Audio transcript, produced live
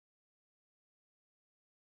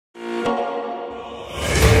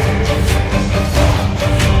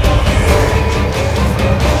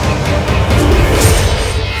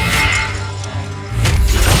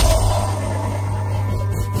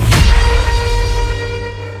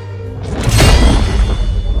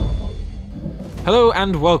Hello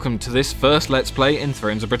and welcome to this first Let's Play in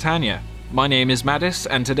Thrones of Britannia. My name is Maddis,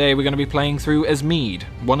 and today we're going to be playing through as Mead,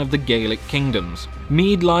 one of the Gaelic kingdoms.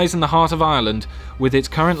 Mead lies in the heart of Ireland, with its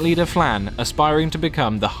current leader Flann aspiring to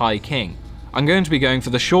become the High King. I'm going to be going for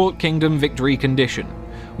the short kingdom victory condition,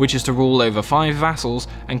 which is to rule over 5 vassals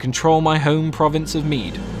and control my home province of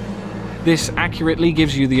Mead. This accurately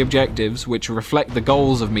gives you the objectives which reflect the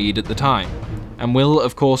goals of Mead at the time, and will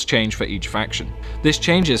of course change for each faction. This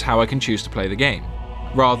changes how I can choose to play the game.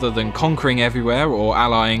 Rather than conquering everywhere or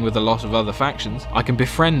allying with a lot of other factions, I can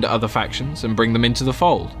befriend other factions and bring them into the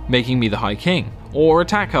fold, making me the High King, or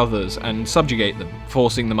attack others and subjugate them,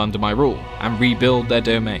 forcing them under my rule, and rebuild their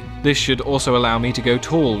domain. This should also allow me to go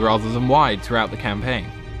tall rather than wide throughout the campaign.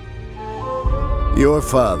 Your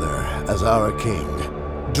father, as our king,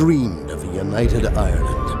 dreamed of a united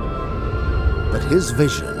Ireland, but his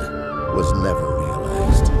vision was never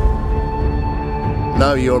realized.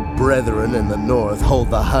 Now your brethren in the north hold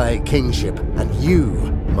the High Kingship, and you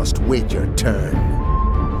must wait your turn.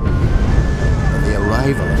 And the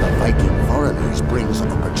arrival of the Viking foreigners brings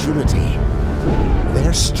opportunity.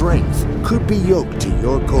 Their strength could be yoked to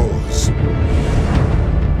your goals.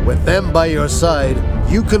 With them by your side,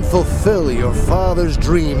 you can fulfill your father's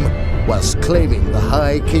dream whilst claiming the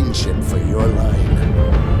High Kingship for your line.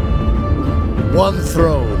 One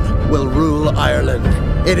throne will rule Ireland.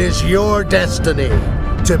 It is your destiny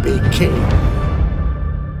to be king.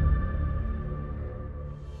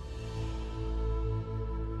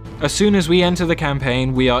 As soon as we enter the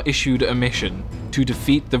campaign, we are issued a mission to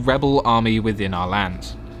defeat the rebel army within our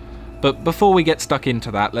lands. But before we get stuck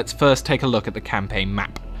into that, let's first take a look at the campaign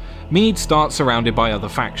map. Mead starts surrounded by other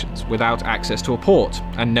factions, without access to a port,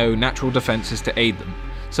 and no natural defences to aid them,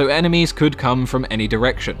 so enemies could come from any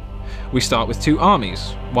direction. We start with 2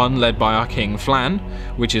 armies, one led by our king Flann,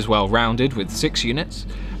 which is well rounded with 6 units,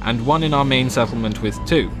 and one in our main settlement with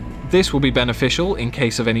 2. This will be beneficial in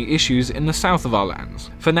case of any issues in the south of our lands.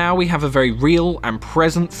 For now we have a very real and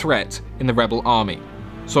present threat in the rebel army,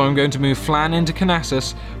 so I'm going to move Flann into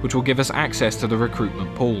Canassus, which will give us access to the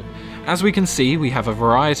recruitment pool. As we can see, we have a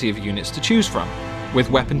variety of units to choose from, with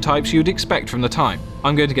weapon types you'd expect from the time.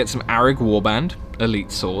 I'm going to get some Arig Warband,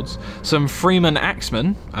 elite swords, some Freeman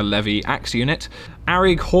Axemen, a levy axe unit,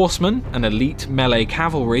 Arig Horsemen, an elite melee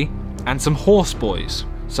cavalry, and some Horseboys,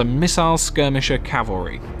 some missile skirmisher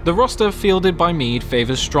cavalry. The roster fielded by Mead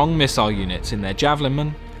favours strong missile units in their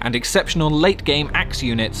javelinmen, and exceptional late-game axe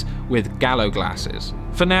units with gallow glasses.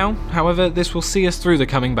 For now, however, this will see us through the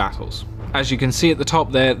coming battles. As you can see at the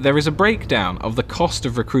top there is a breakdown of the cost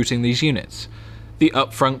of recruiting these units. The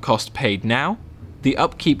upfront cost paid now, the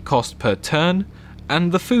upkeep cost per turn,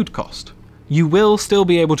 and the food cost. You will still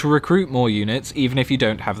be able to recruit more units even if you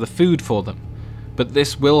don't have the food for them, but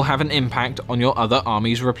this will have an impact on your other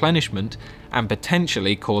army's replenishment and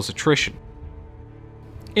potentially cause attrition.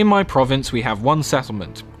 In my province we have 1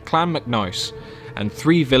 settlement, Clan MacNoise, and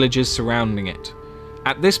 3 villages surrounding it.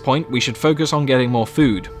 At this point we should focus on getting more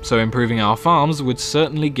food, so improving our farms would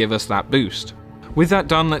certainly give us that boost. With that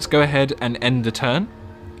done, let's go ahead and end the turn,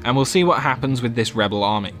 and we'll see what happens with this rebel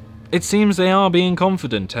army. It seems they are being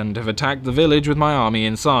confident and have attacked the village with my army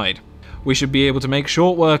inside. We should be able to make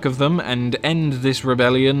short work of them and end this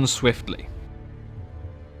rebellion swiftly.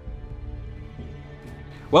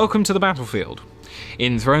 Welcome to the battlefield.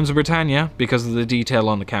 In Thrones of Britannia, because of the detail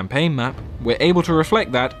on the campaign map, we're able to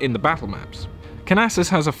reflect that in the battle maps. Canassus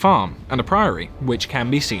has a farm and a priory, which can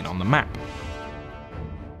be seen on the map.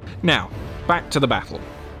 Now, back to the battle.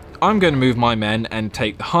 I'm going to move my men and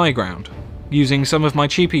take the high ground. Using some of my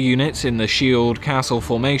cheaper units in the shield castle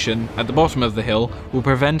formation at the bottom of the hill will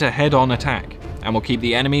prevent a head-on attack, and will keep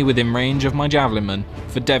the enemy within range of my javelinmen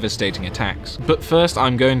for devastating attacks. But first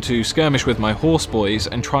I'm going to skirmish with my horseboys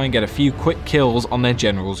and try and get a few quick kills on their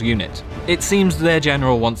general's unit. It seems their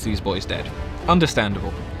general wants these boys dead.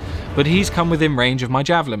 Understandable. But he's come within range of my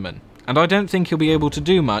javelinmen, and I don't think he'll be able to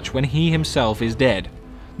do much when he himself is dead.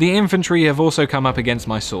 The infantry have also come up against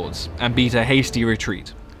my swords, and beat a hasty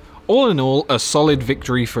retreat. All in all, a solid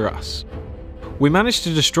victory for us. We managed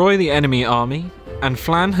to destroy the enemy army, and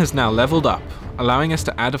Flann has now leveled up, allowing us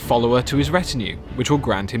to add a follower to his retinue, which will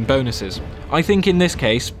grant him bonuses. I think in this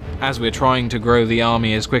case, as we're trying to grow the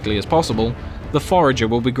army as quickly as possible, the forager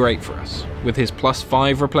will be great for us, with his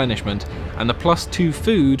 +5 replenishment, and the +2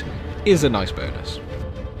 food is a nice bonus.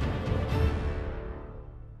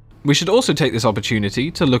 We should also take this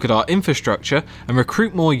opportunity to look at our infrastructure and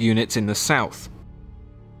recruit more units in the south.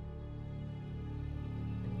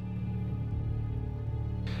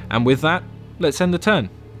 And with that, let's end the turn.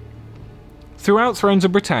 Throughout Thrones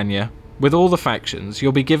of Britannia, With all the factions,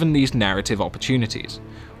 you'll be given these narrative opportunities,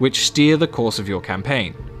 which steer the course of your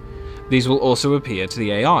campaign. These will also appear to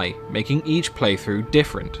the AI, making each playthrough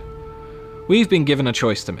different. We've been given a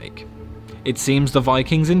choice to make. It seems the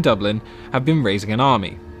Vikings in Dublin have been raising an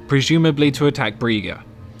army, presumably to attack Briga.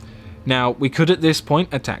 Now, we could at this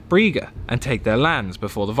point attack Briga and take their lands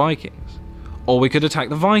before the Vikings. Or we could attack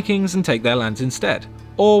the Vikings and take their lands instead.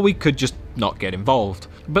 Or we could just not get involved.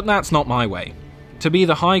 But that's not my way. To be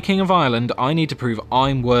the High King of Ireland, I need to prove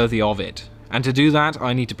I'm worthy of it. And to do that,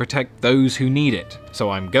 I need to protect those who need it.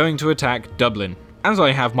 So I'm going to attack Dublin. As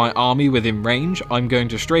I have my army within range, I'm going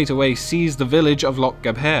to straight away seize the village of Loch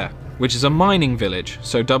Gabhair, which is a mining village,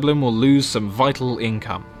 so Dublin will lose some vital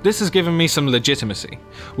income. This has given me some legitimacy,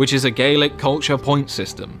 which is a Gaelic culture point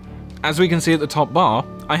system. As we can see at the top bar,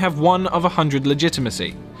 I have 1 of 100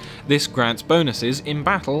 legitimacy. This grants bonuses in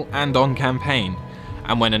battle and on campaign,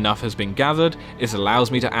 and when enough has been gathered, it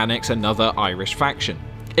allows me to annex another Irish faction.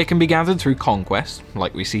 It can be gathered through conquest,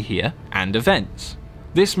 like we see here, and events.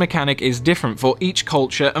 This mechanic is different for each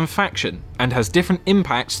culture and faction, and has different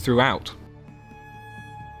impacts throughout.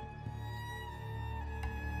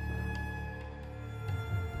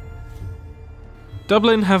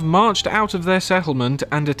 Dublin have marched out of their settlement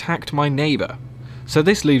and attacked my neighbour, so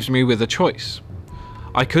this leaves me with a choice.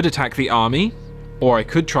 I could attack the army, or I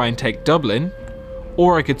could try and take Dublin,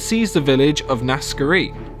 or I could seize the village of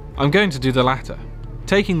Nascaree. I'm going to do the latter.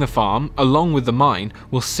 Taking the farm, along with the mine,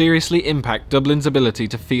 will seriously impact Dublin's ability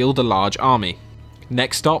to field a large army.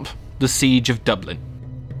 Next stop, the Siege of Dublin.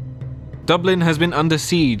 Dublin has been under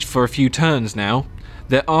siege for a few turns now.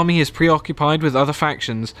 Their army is preoccupied with other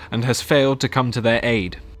factions and has failed to come to their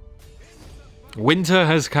aid. Winter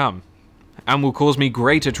has come, and will cause me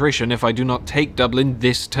great attrition if I do not take Dublin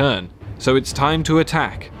this turn, so it's time to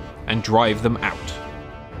attack and drive them out.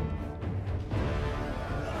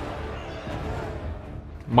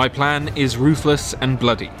 My plan is ruthless and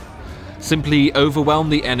bloody. Simply overwhelm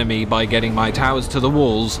the enemy by getting my towers to the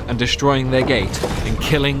walls and destroying their gate and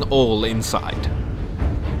killing all inside.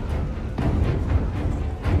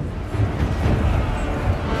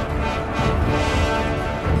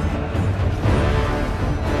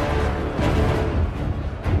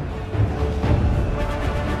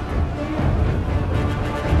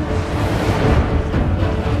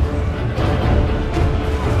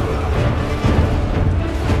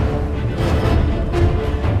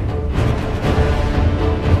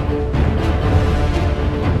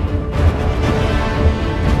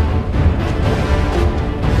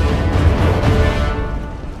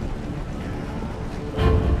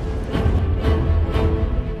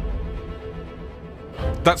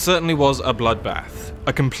 That certainly was a bloodbath,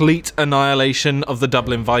 a complete annihilation of the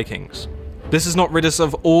Dublin Vikings. This has not rid us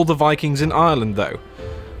of all the Vikings in Ireland though.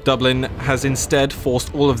 Dublin has instead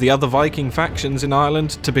forced all of the other Viking factions in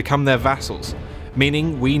Ireland to become their vassals,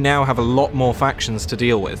 meaning we now have a lot more factions to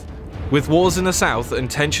deal with. With wars in the south and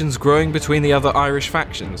tensions growing between the other Irish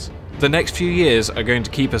factions, the next few years are going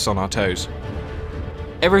to keep us on our toes.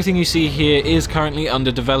 Everything you see here is currently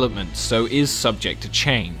under development, so is subject to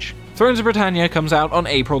change. Thrones of Britannia comes out on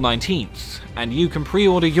April 19th, and you can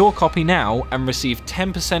pre-order your copy now and receive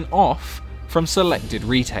 10% off from selected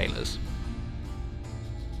retailers.